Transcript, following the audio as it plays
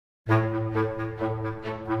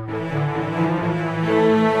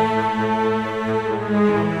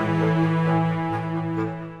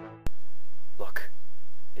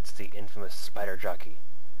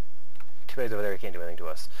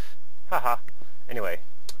Anyway,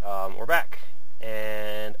 we're back,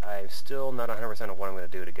 and I'm still not 100% of what I'm going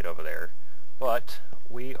to do to get over there, but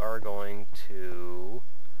we are going to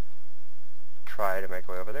try to make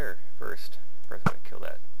our way over there first. First I'm going to kill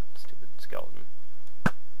that stupid skeleton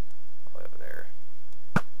all the way over there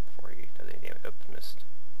before he does any damage. Oops, missed.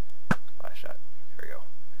 Last shot. There we go.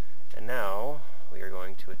 And now we are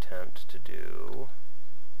going to attempt to do...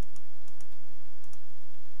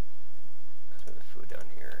 let's move the food down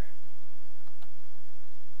here.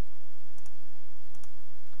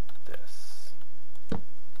 This.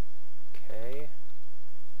 Okay.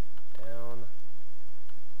 Down.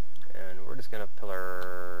 And we're just going to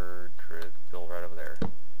pillar drill right over there.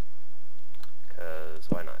 Because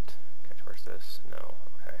why not? Can I torch this? No.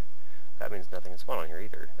 Okay. That means nothing can spawn on here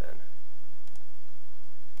either, then.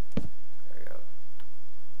 There we go.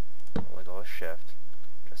 I'll let go of shift,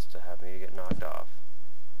 just to have me get knocked off.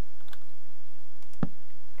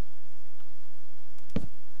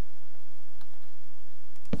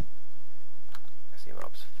 I see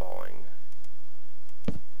mobs falling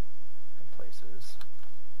from places.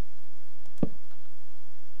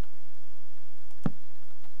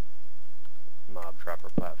 Mob dropper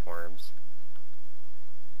platforms.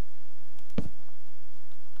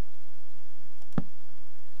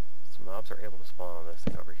 So mobs are able to spawn on this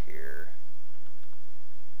thing over here.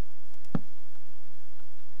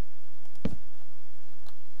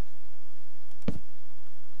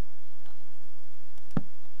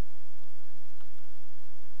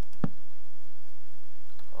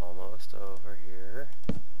 Almost over here.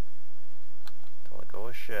 Don't let go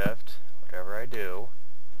of shift, whatever I do.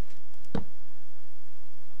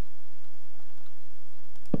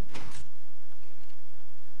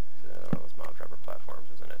 Platforms,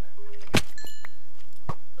 isn't it?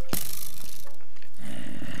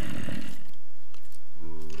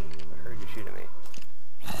 I heard you shooting me.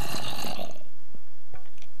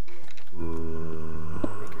 You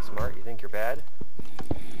think you're smart? You think you're bad?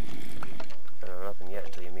 I don't know nothing yet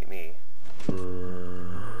until you meet me. Okay,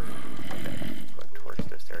 I'm going to torch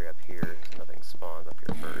this area up here so nothing spawns up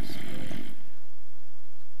here first.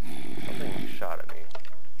 Something shot at me.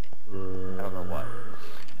 I don't know what.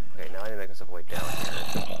 Okay, now I need to make myself way down here.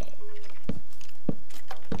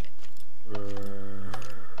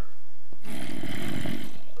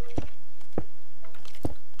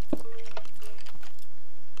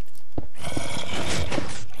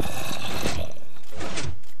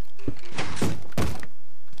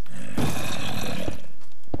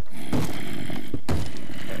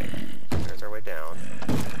 Okay, there's our way down.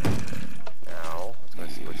 Now, let's go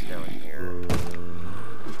see what's down here.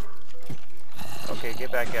 Okay,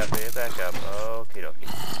 get back up, get back up. Okie dokie.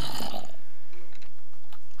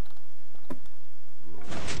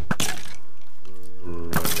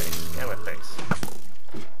 And my face.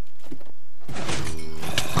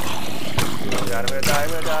 Oh god, I'm gonna die, I'm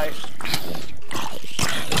gonna die.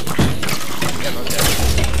 Yep, I'm dead.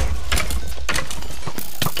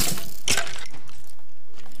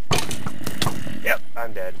 Yep,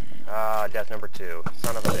 I'm dead. Death number 2.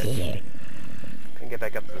 Son of a bitch. Can get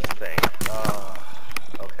back up to this thing.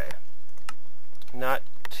 Okay. Not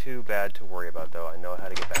too bad to worry about, though. I know how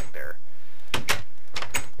to get back there.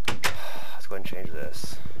 Let's go ahead and change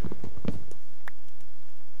this.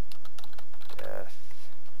 Death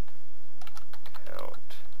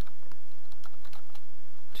count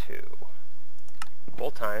 2.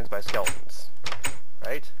 Both times by skeletons.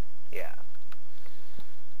 Right? Yeah.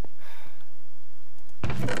 We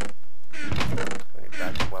need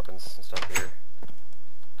backup weapons and stuff here.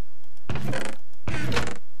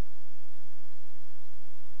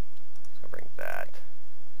 That.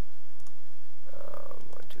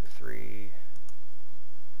 1, 2, 3.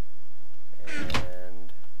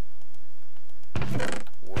 And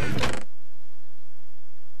wood.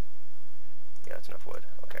 Yeah, that's enough wood.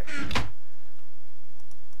 Okay.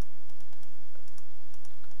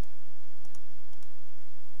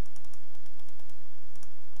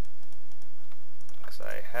 Because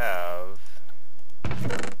I have...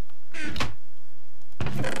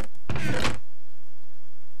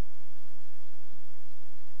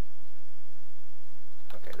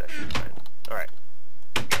 okay, that should be fine. Alright.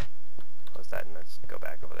 Close that and let's go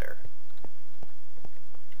back over there.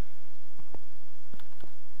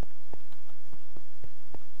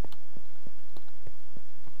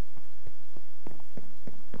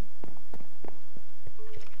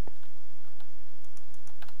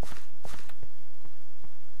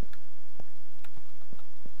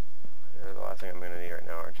 You're the last thing I'm going to need right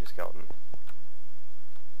now, aren't you, skeleton?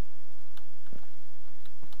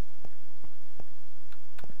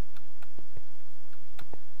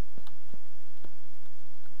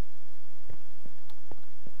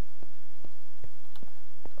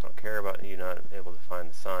 care about you not able to find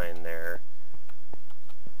the sign there.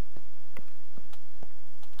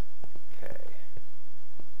 Okay.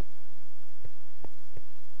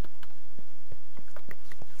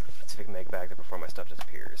 Let's see if I can make it back there before my stuff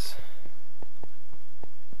disappears.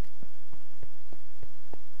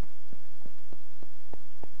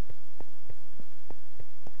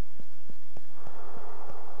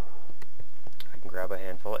 I can grab a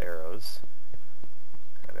handful of arrows.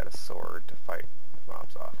 I've got a sword to fight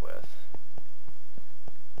mobs off with.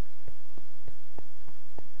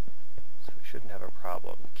 So we shouldn't have a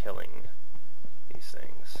problem killing these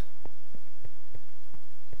things.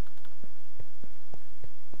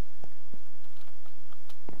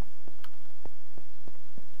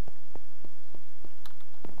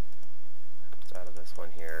 It's out of this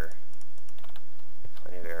one here.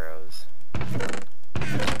 Plenty of arrows.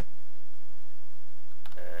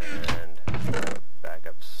 And a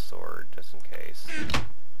backup sword just in case. I'm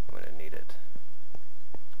going to need it.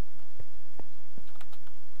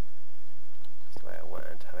 That's the way I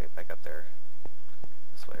went. How do I get back up there?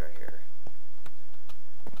 This way right here.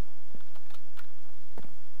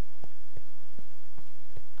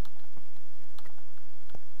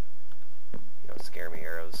 You don't scare me,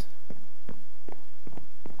 arrows.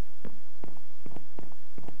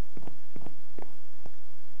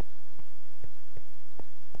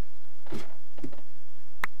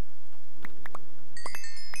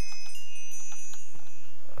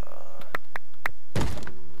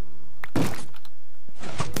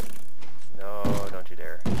 No, don't you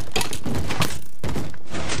dare.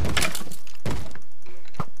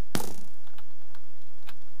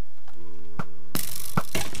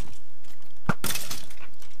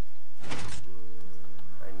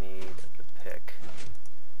 I need the pick.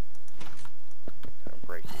 Gotta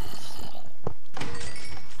break these.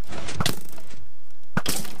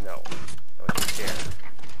 No. Don't you dare.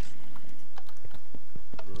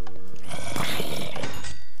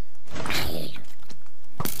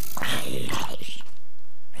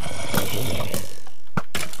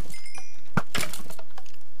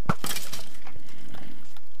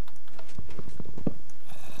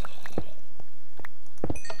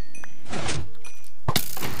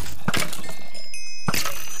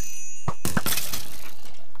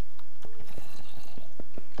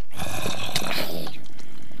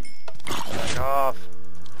 Back off.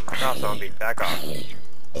 Back off, zombie. Back off.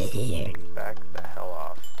 Back the hell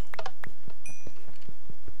off.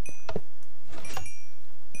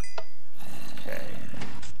 Okay.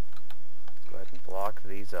 Let's go ahead and block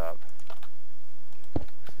these up.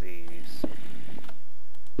 These.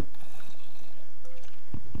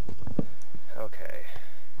 Okay.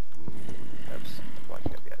 Oops, not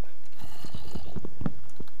blocking up yet.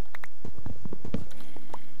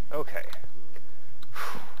 Okay.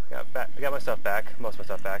 I got my stuff back, most of my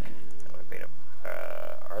stuff back. I want to paint up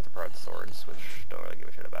arthropod swords, which don't really give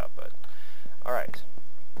a shit about, but alright.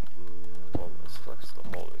 Well, let's flex the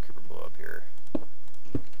hole that the creeper blew up here.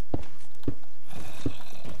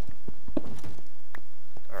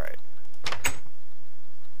 Alright.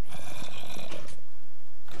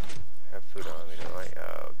 Have food on me, don't I?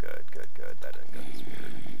 Oh, good, good, good. That didn't go this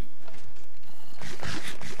weird.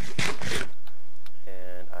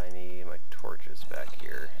 And I need my torches back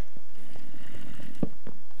here.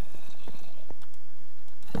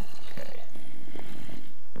 Okay.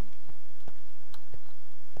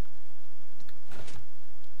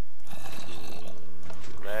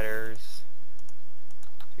 Ladders.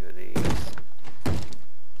 A few of these.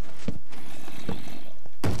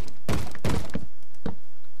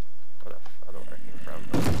 Where the other ladder came from?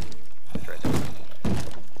 Oh, it's right there.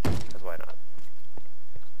 Because why not?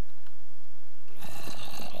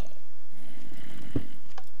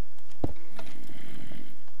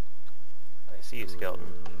 I see you, skeleton.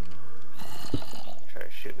 You're trying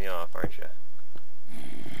to shoot me off, aren't you?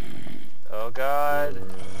 Oh god!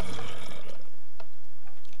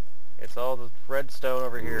 It's all the redstone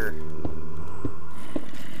over here.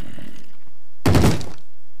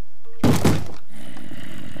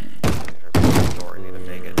 Door, I need to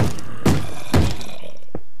take it.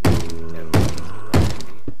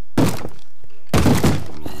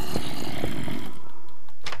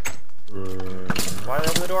 Why did I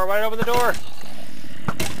open the door? Why did I open the door?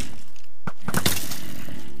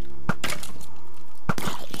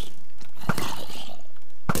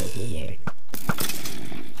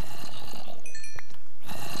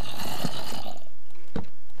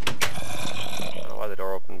 I don't know why the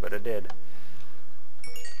door opened, but it did.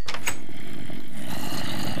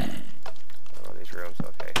 Oh, these rooms,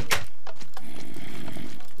 okay.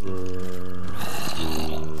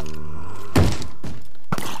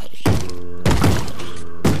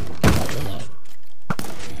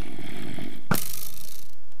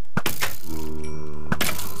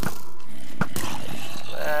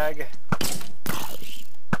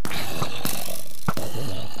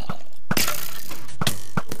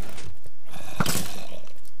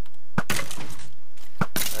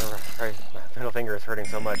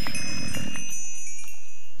 hurting so much.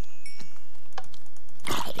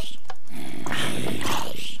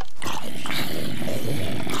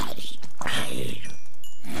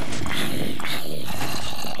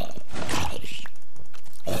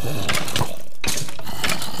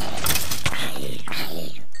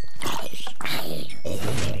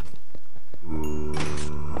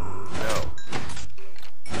 No.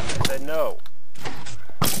 I said no.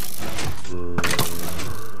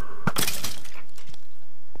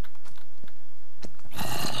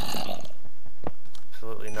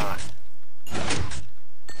 Absolutely not.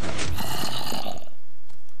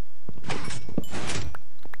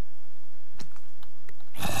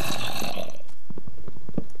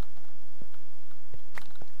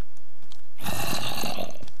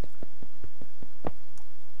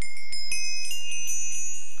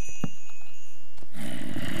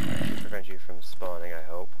 That should prevent you from spawning, I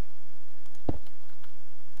hope.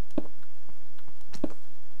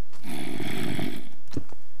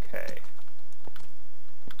 Okay.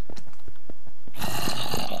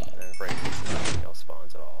 And break these so nothing else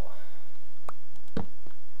spawns at all.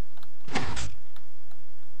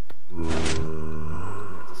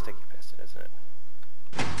 It's a sticky piston, isn't it?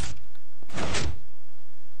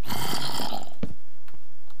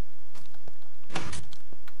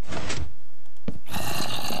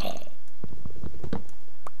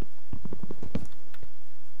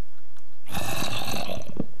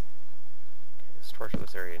 Just torture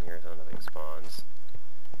this area in here so nothing spawns.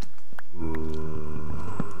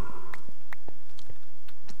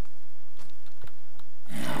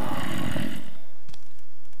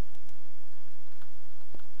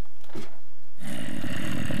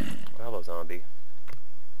 Well, hello, zombie.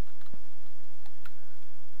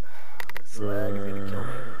 The slag is gonna kill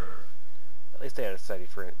me. At least stay at a steady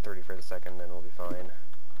for 30 frames a second, then we'll be fine.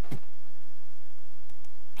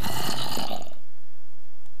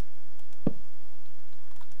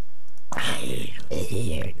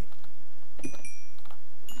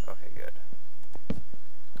 Okay, good.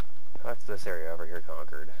 That's this area over here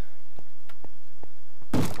conquered.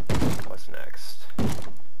 What's next?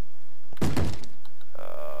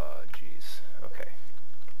 Jeez. Okay.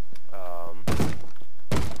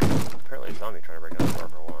 Apparently a zombie trying to break down the door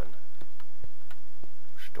for one.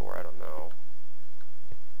 Which door? I don't know.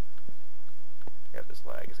 Yeah, this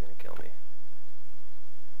lag is gonna kill me.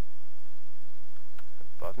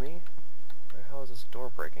 Above me? Where the hell is this door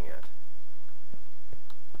breaking at?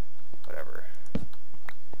 Whatever.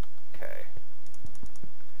 Okay.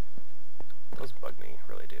 Those bug me,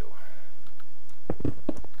 really do.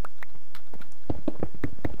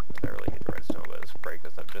 I really need the redstone, but let's break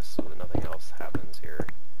this up just so that nothing else happens here.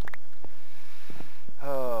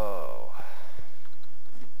 Oh.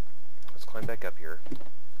 Let's climb back up here.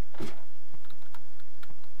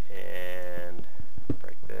 And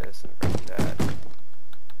break this and break that.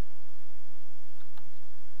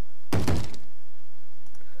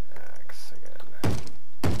 Axe again.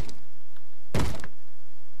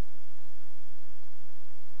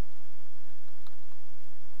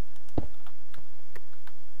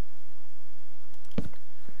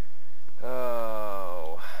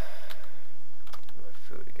 Oh. My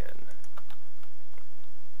food again.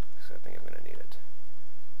 So I think I'm gonna need it.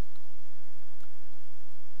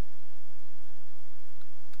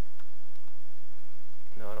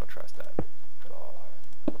 No, I don't trust that at all.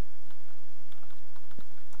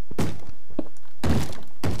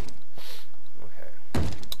 Okay.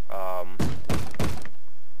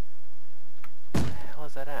 Where the hell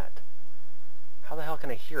is that at? How the hell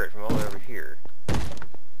can I hear it from all the way over here?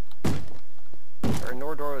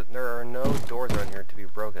 There are no doors around here to be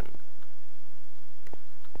broken.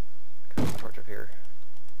 Can I torch up here?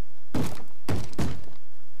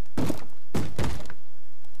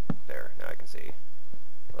 There, now I can see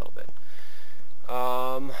a little bit. I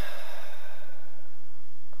don't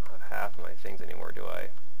have half of my things anymore, do I?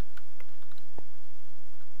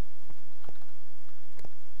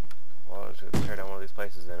 Well, I'll just tear down one of these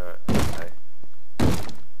places then, okay.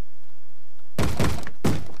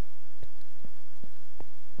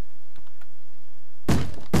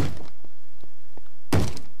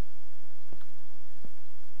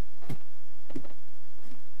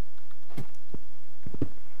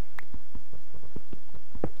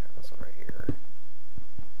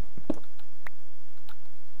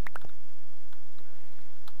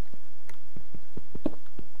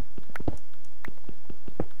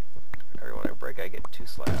 I get 2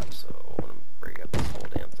 slabs, so I'm going to break up this whole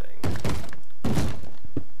damn thing.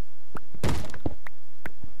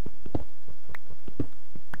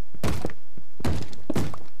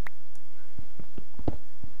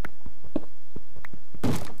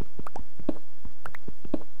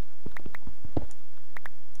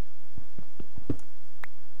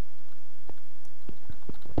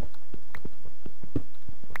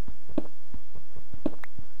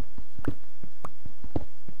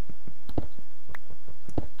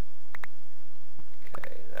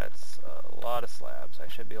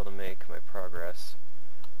 should be able to make my progress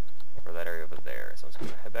over that area over there. So I'm just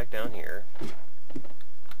going to head back down here,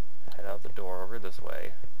 head out the door over this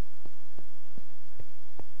way,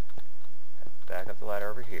 head back up the ladder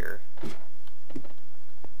over here, and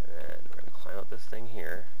then we're going to climb up this thing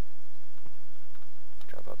here,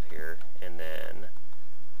 jump up here, and then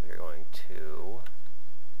we are going to...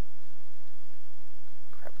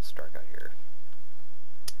 Crap, it's dark out here.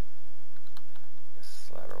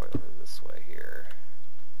 Slab our way over this way here.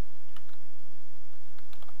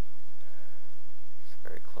 It's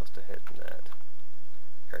very close to hitting that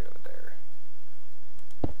area over there.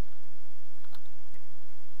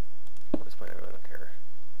 At this point I really don't care.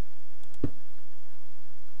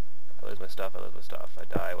 I lose my stuff, I lose my stuff. I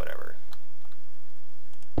die, whatever.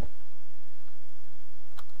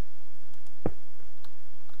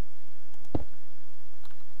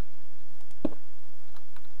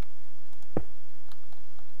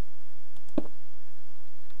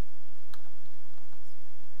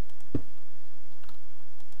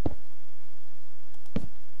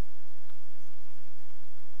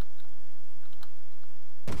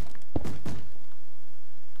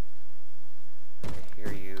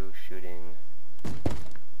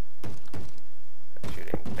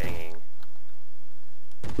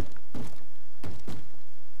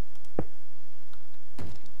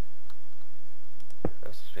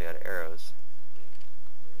 Arrows.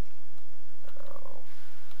 Oh,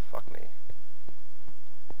 fuck me.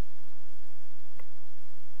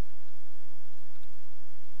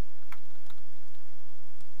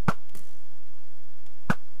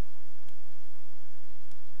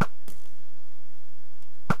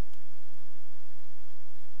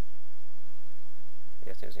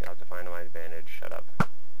 Yes, using Optifine to my advantage. Shut up.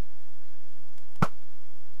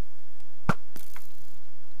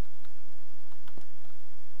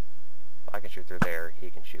 I can shoot through there, he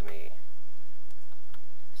can shoot me.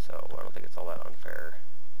 So I don't think it's all that unfair.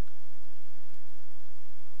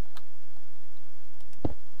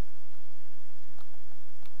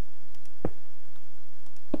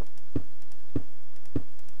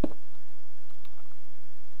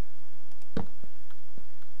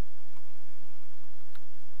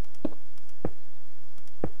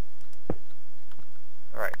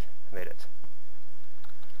 Alright, made it.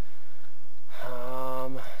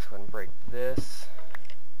 Let's go ahead and break this.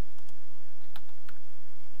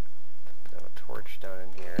 Put a torch down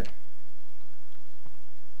in here.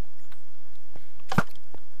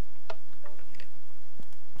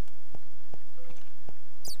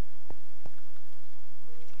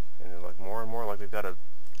 And then, like, more and more like we've got a...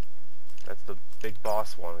 That's the big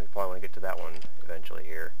boss one. We probably want to get to that one eventually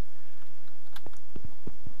here.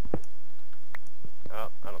 Oh,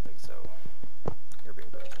 I don't think so. You're being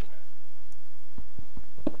broken.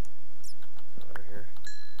 Over here.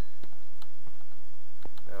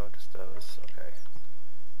 No, just those. Okay.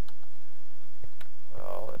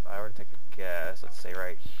 Well, if I were to take a guess, let's say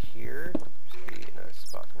right here, should be another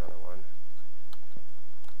spot for another one.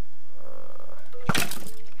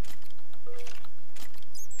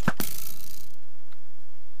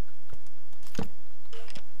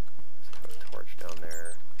 Let's put a torch down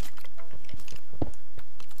there.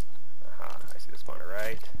 Aha, I see the spawner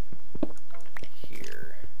right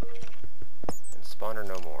here. And spawner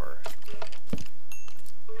no more.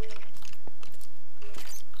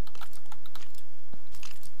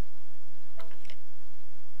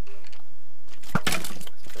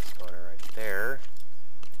 Let's put a spawner right there.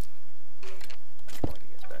 I'll get you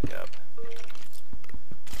guys back up.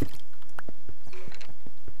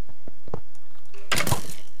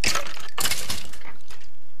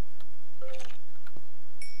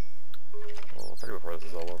 Well, 30 before this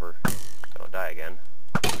is all over. I don't die again.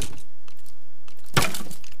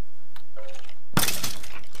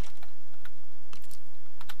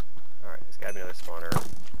 Alright, there's gotta be another spawner.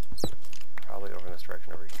 Probably over in this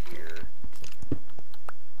direction over here. I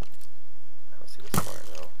don't see the spawner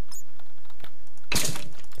though.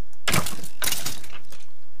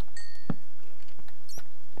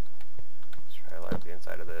 Let's try to light up the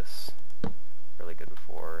inside of this really good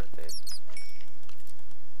before they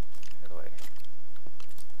get away.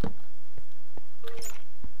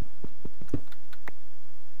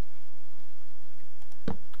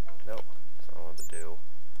 Nope, that's not what I wanted to do.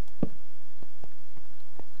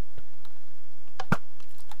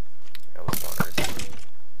 Got the spawners.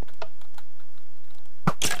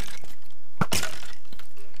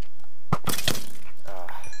 Ah,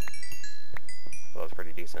 that was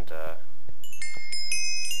pretty decent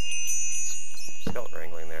skeleton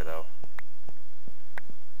wrangling there, though.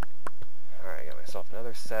 Alright, got myself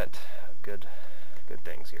another set of good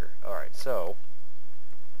things here. Alright, so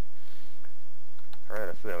run out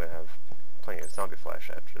of food, I'm going to have plenty of zombie flesh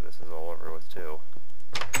after this is all over with too.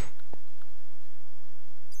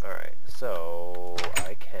 Alright, so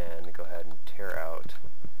I can go ahead and tear out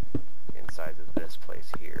the insides of this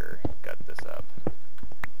place here, gut this up.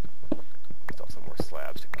 Install some more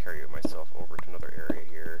slabs to carry myself over to another area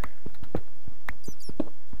here.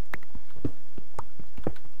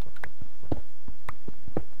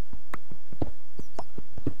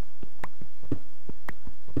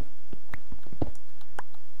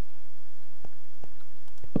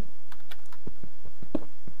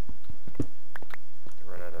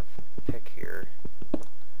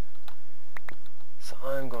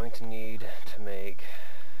 I'm going to need to make,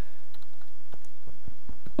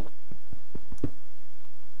 yeah,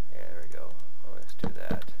 there we go. Let's do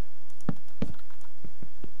that.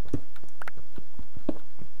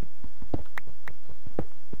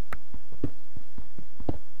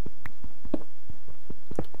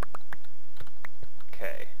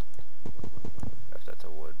 Okay, if that's a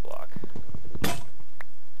wood block,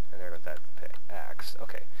 and there goes that axe.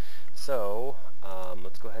 Okay, so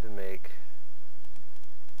let's go ahead and make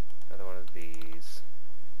another one of these,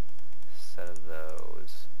 set of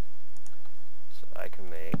those, so I can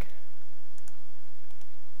make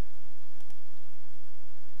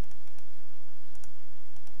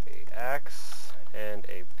a axe and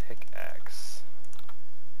a pickaxe.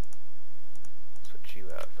 Switch you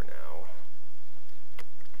out for now.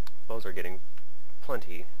 Bows are getting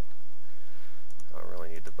plenty. I don't really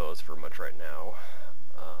need the bows for much right now.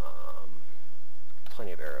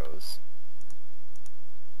 Plenty of arrows.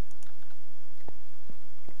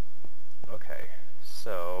 Okay,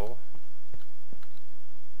 so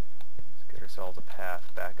let's get ourselves a path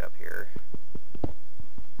back up here.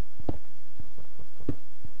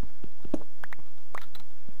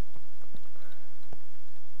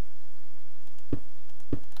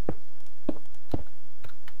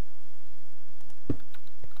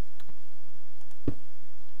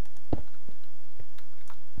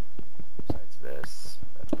 Besides this,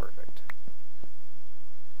 that's perfect.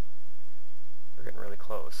 We're getting really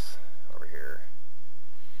close over here.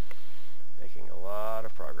 Making a lot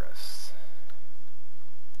of progress.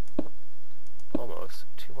 Almost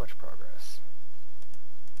too much progress.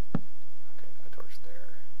 Okay, got a torch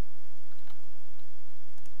there.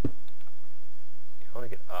 I want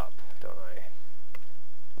to get up, don't I?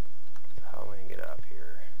 So how am I going to get up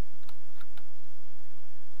here?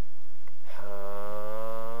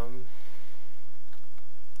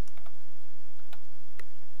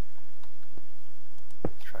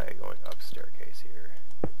 Let's try going up staircase here.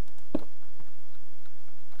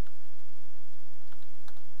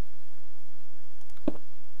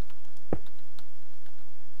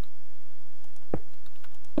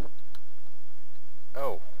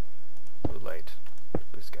 Oh, blue light,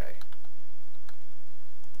 blue sky.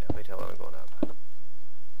 Yeah, wait till I'm going up.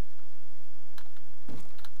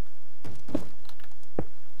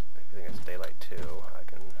 I think it's daylight too. I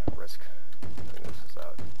can risk doing this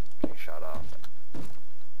without getting shot off.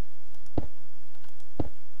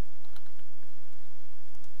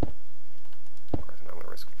 Of course, now I'm going to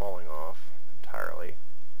risk falling off entirely.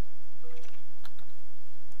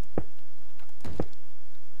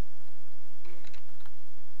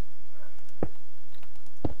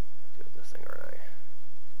 Deal with this thing, aren't I?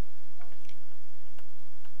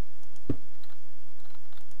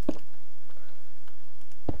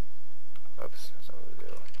 Oops, that's not what to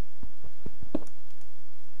do.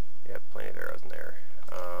 Yep, plenty of arrows in there.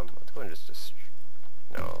 Let's go and just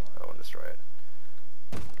no, I don't want to destroy it.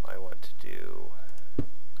 I want to do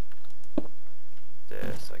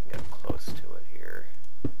this so I can get close to it here.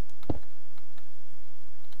 Back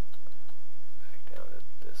down to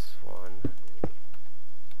this one.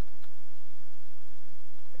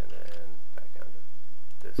 And then back down to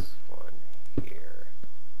this one here.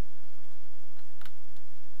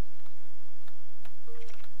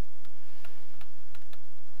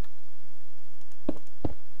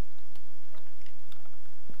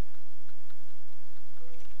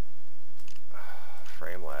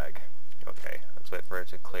 Frame lag. Okay, let's wait for it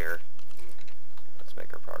to clear. Let's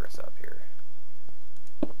make our progress up here.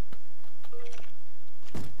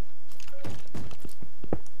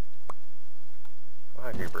 Oh,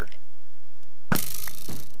 hi, creeper.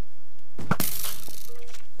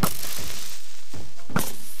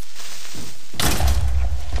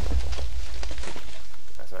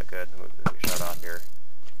 That's not good. I'm going to be shut off here.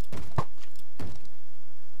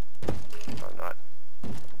 No, I'm not.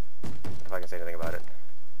 If I can say anything about it.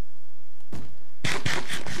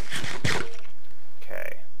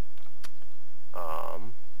 Okay.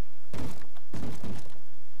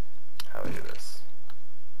 How do I do this?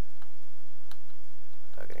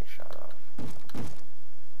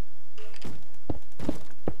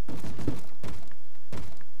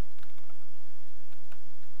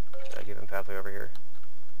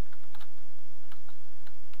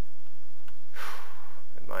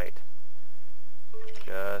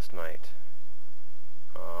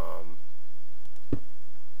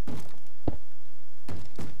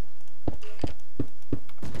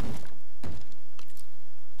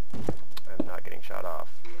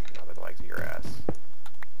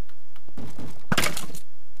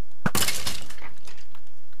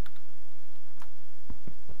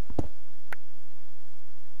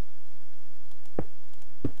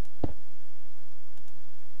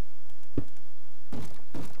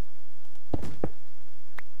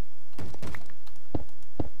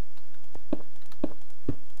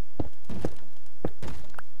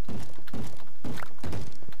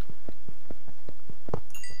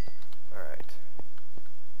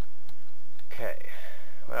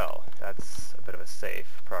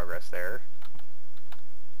 progress there.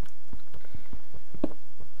 Not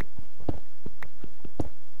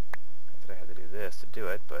that I had to do this to do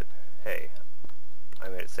it, but hey, I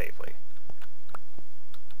made it safely.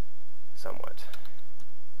 Somewhat.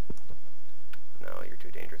 No, you're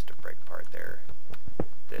too dangerous to break apart there.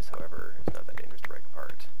 This, however, is not that dangerous to break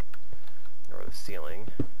apart. Nor the ceiling,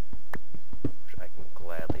 which I can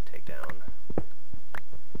gladly take down.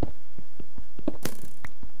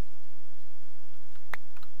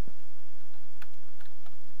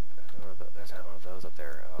 There's not one of those up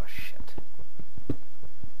there. Oh, shit.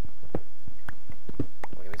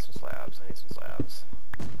 Well, give me some slabs. I need some slabs.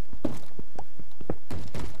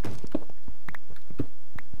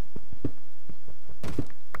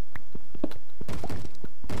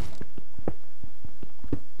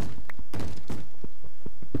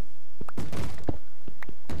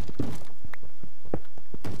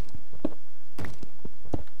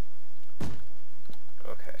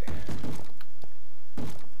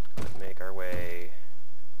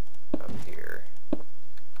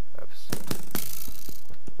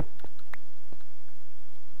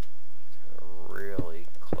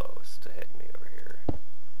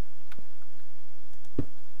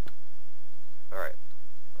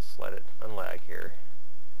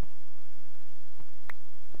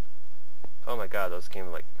 Oh my god, those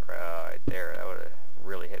came like right there. That would have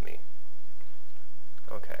really hit me.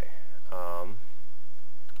 Okay.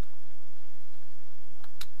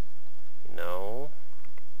 No.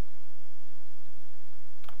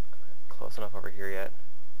 Close enough over here yet?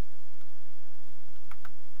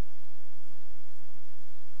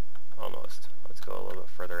 Almost. Let's go a little bit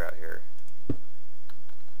further out here.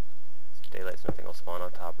 It's daylight, so nothing will spawn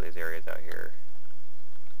on top of these areas out here.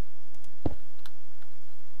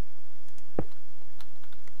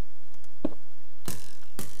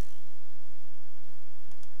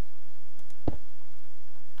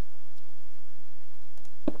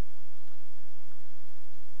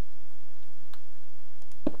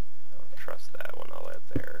 Trust that one, I'll live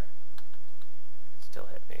there. Still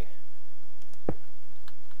hit me.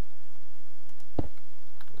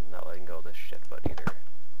 I'm not letting go of this shit butt either.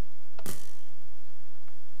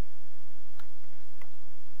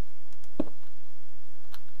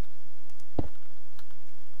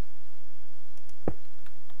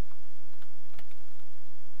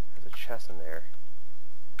 There's a chest in there.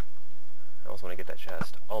 I almost want to get that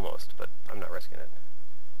chest. Almost, but I'm not risking it.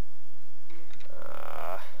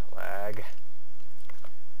 Lag.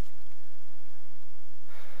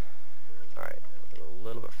 Alright, a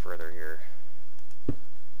little bit further here.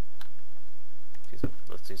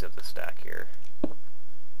 Let's use up the stack here.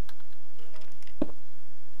 And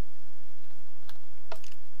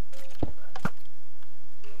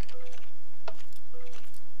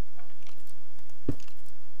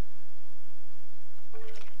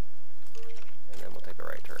then we'll take a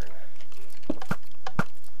right turn.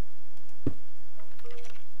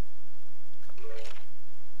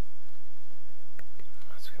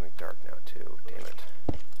 Dark now too, damn it.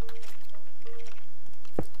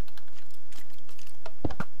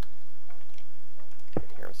 I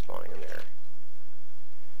can hear him spawning in there.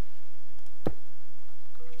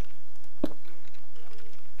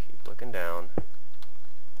 Keep looking down.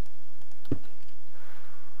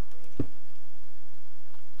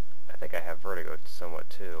 I think I have vertigo somewhat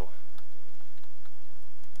too.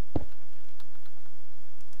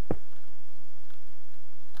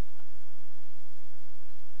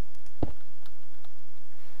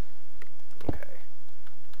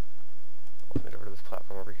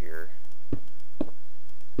 Platform over here.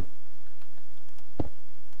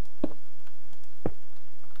 Okay,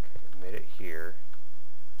 made it here.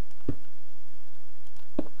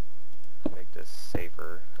 Make this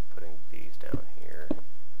safer, putting these down here.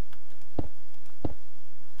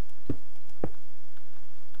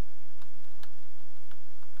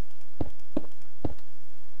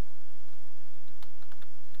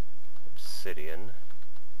 Obsidian,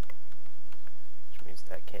 which means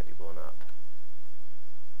that can't be blown up.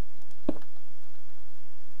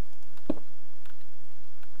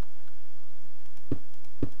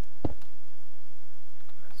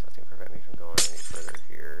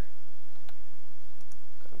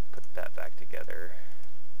 Together.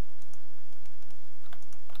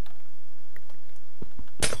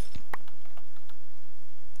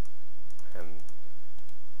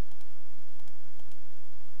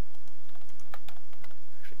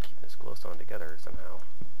 Actually keeping this glowstone together somehow.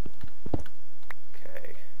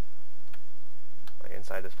 Okay. Am I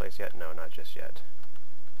inside this place yet? No, not just yet.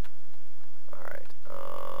 Alright,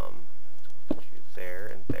 put you there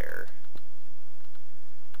and there.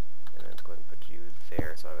 And then let's go ahead and put you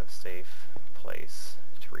there so I have a safe place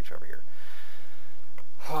to just reach over here.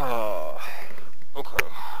 Oh, okay.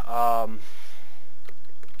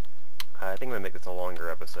 I think I'm going to make this a longer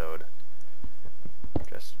episode,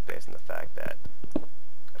 just based on the fact that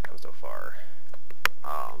I've come so far.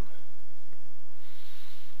 I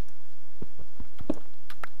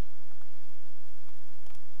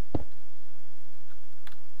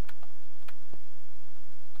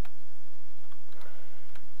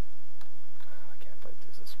can't put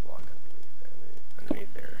this block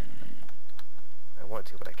underneath there. I want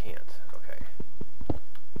to, but I can't. Okay.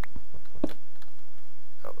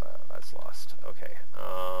 Oh, that's lost. Okay.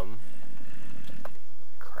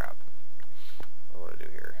 Crap. What do I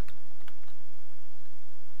do here?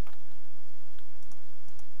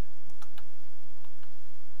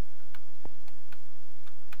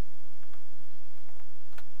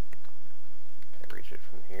 Can I reach it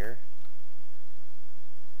from here?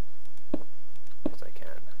 Yes, I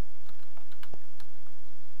can.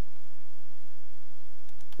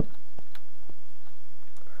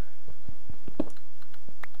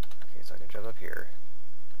 Okay, so I can jump up here.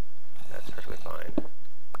 That's perfectly fine.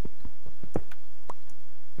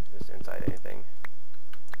 Is this inside anything?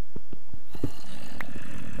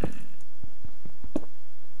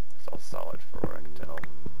 It's all solid for what I can tell.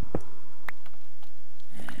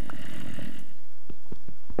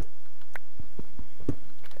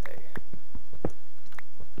 Okay.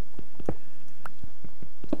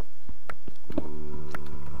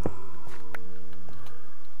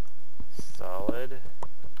 Solid.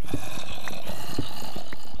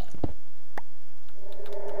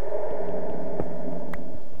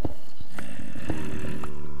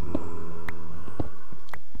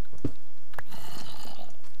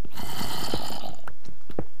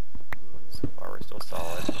 So far we're still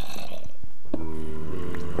solid.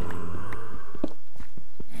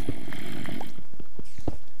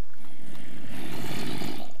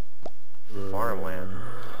 Farmland.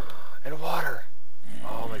 And water!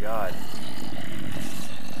 Oh my god.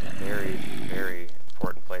 Very, very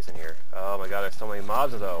important place in here. Oh my god, there's so many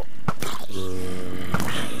mobs though.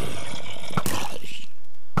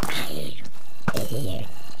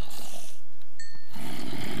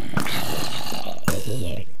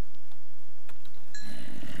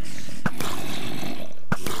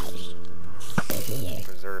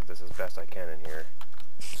 Preserve this as best I can in here.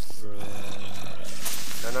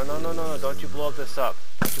 No, don't you blow this up.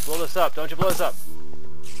 Don't you blow this up. Don't you blow this up.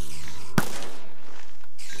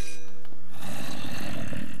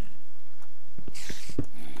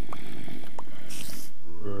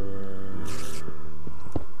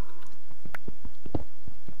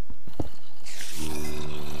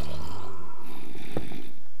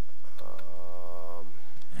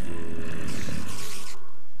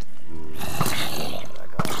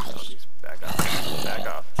 Back off. Back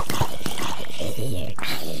off.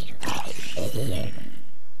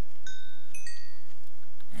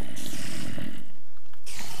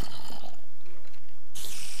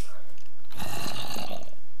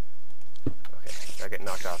 Okay, I get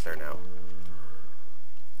knocked off there now.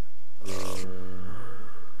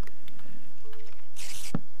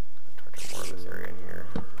 Torture more of this area in here.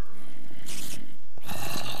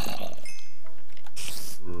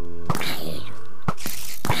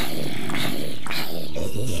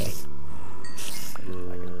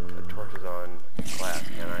 I can put torches on glass,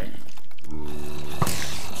 can I?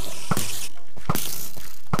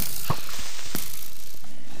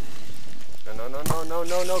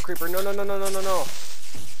 No, creeper, no.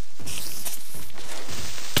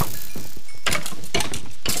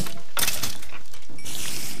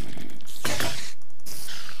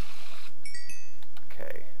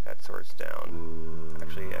 Okay, that sword's down.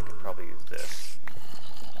 Actually, I could probably use this.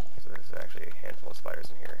 So there's actually a handful of spiders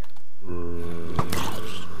in here.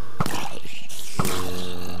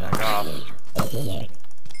 Back off.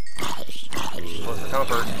 Close for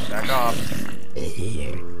comfort. Back off.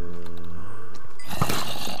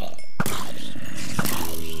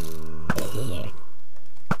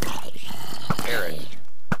 Carrot.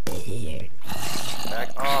 Back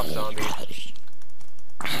off, zombie.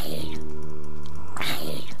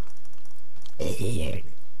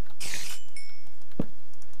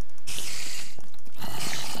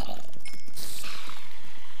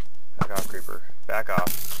 Back off, creeper. Back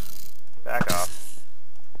off. Back off.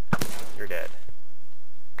 You're dead.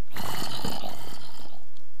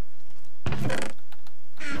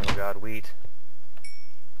 Oh my god, wheat.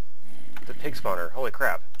 The pig spawner. Holy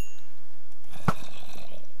crap.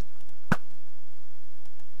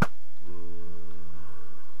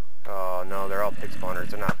 Oh no, they're all pig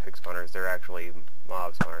spawners. They're not pig spawners. They're actually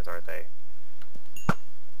mob spawners, aren't they?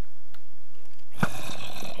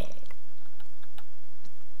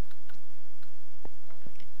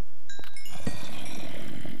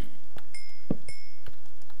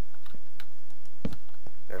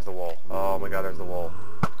 Where's the wool?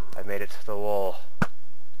 I made it to the wool.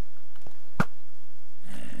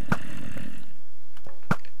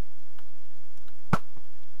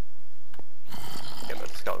 Yeah, but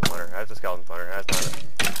it's a skeleton spawner. That's a skeleton spawner. That's not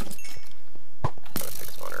a pig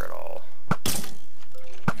spawner at all.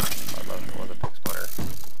 I'd love if it was a pig spawner.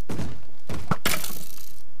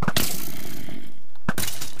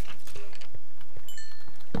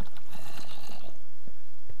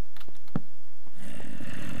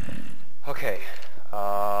 Okay,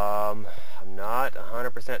 I'm not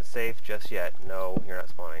 100% safe just yet. No, you're not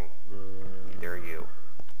spawning. Neither are you.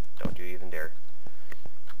 Don't you even dare.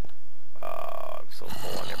 I'm so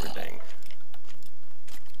full on everything.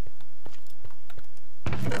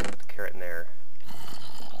 Put the carrot in there.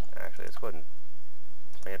 Actually, let's go ahead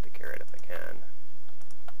and plant the carrot if I can.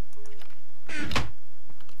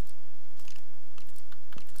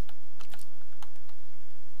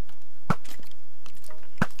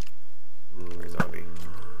 You're a zombie.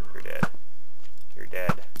 You're dead. You're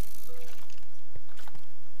dead.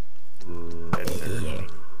 Dead, sir.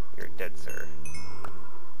 You're dead, sir.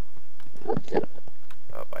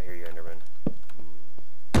 Oh, I hear you, Enderman.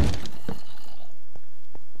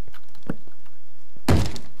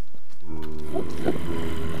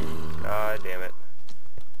 God damn it.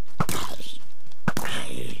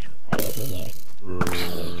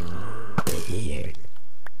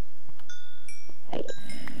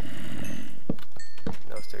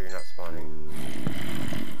 No, sir, you're not spawning.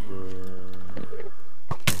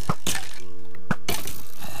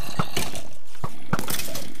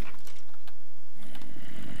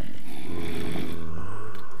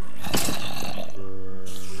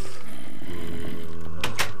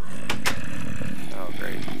 Oh,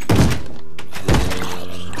 great.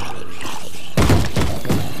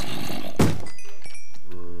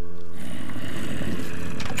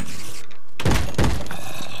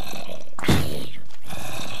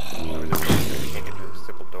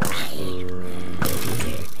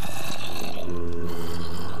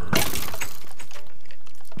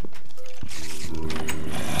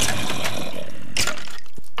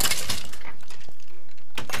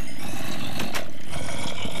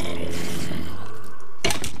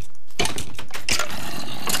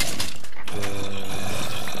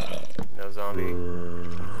 Zombie.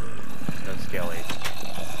 No skelly.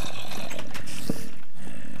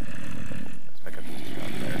 Let's pick up this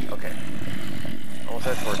shot there. Okay. Almost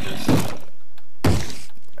had torches.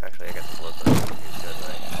 Actually, I got some glowstone.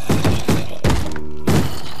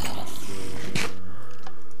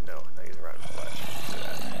 No, not using rotten flesh.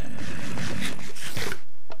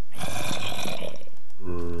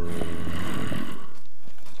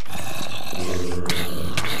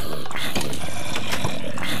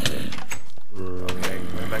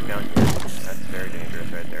 Back down here. That's very dangerous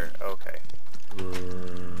right there. Okay.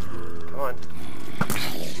 Come on.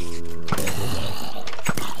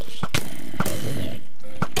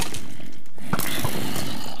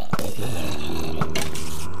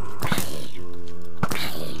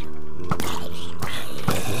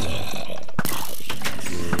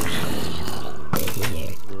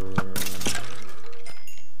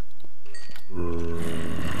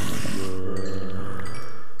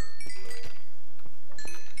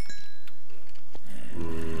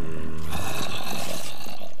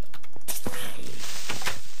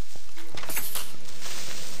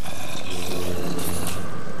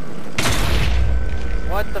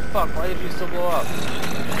 What the fuck? Why did you still blow up?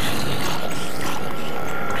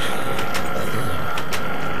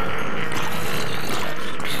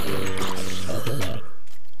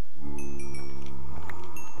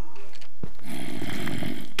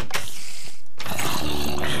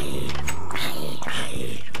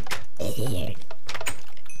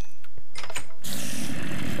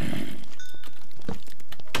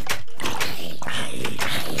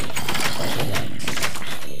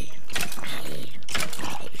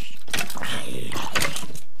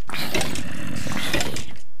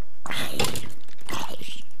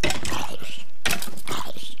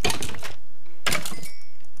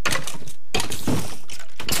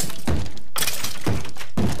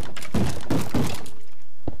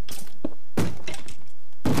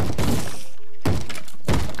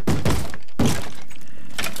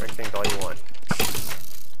 All you want.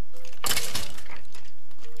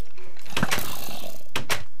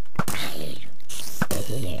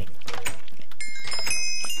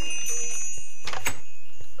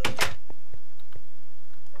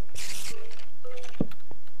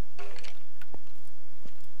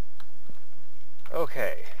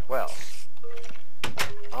 Okay, well,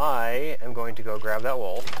 I am going to go grab that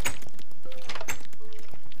wool,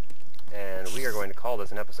 and we are going to call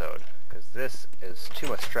this an episode, because this is too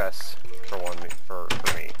much stress for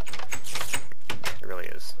me. It really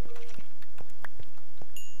is.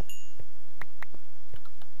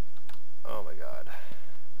 Oh my god.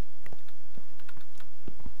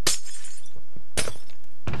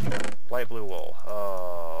 Light blue wool.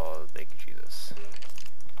 Oh, thank you, Jesus.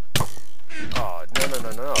 Oh,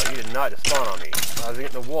 no. You did not just spawn on me. I was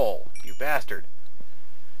getting the wool, you bastard.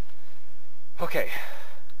 Okay.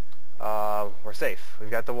 We're safe.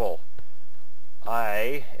 We've got the wool.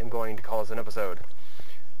 I am going to call this an episode.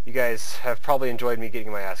 You guys have probably enjoyed me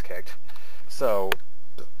getting my ass kicked. So,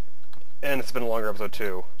 and it's been a longer episode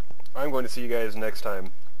too. I'm going to see you guys next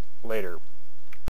time. Later.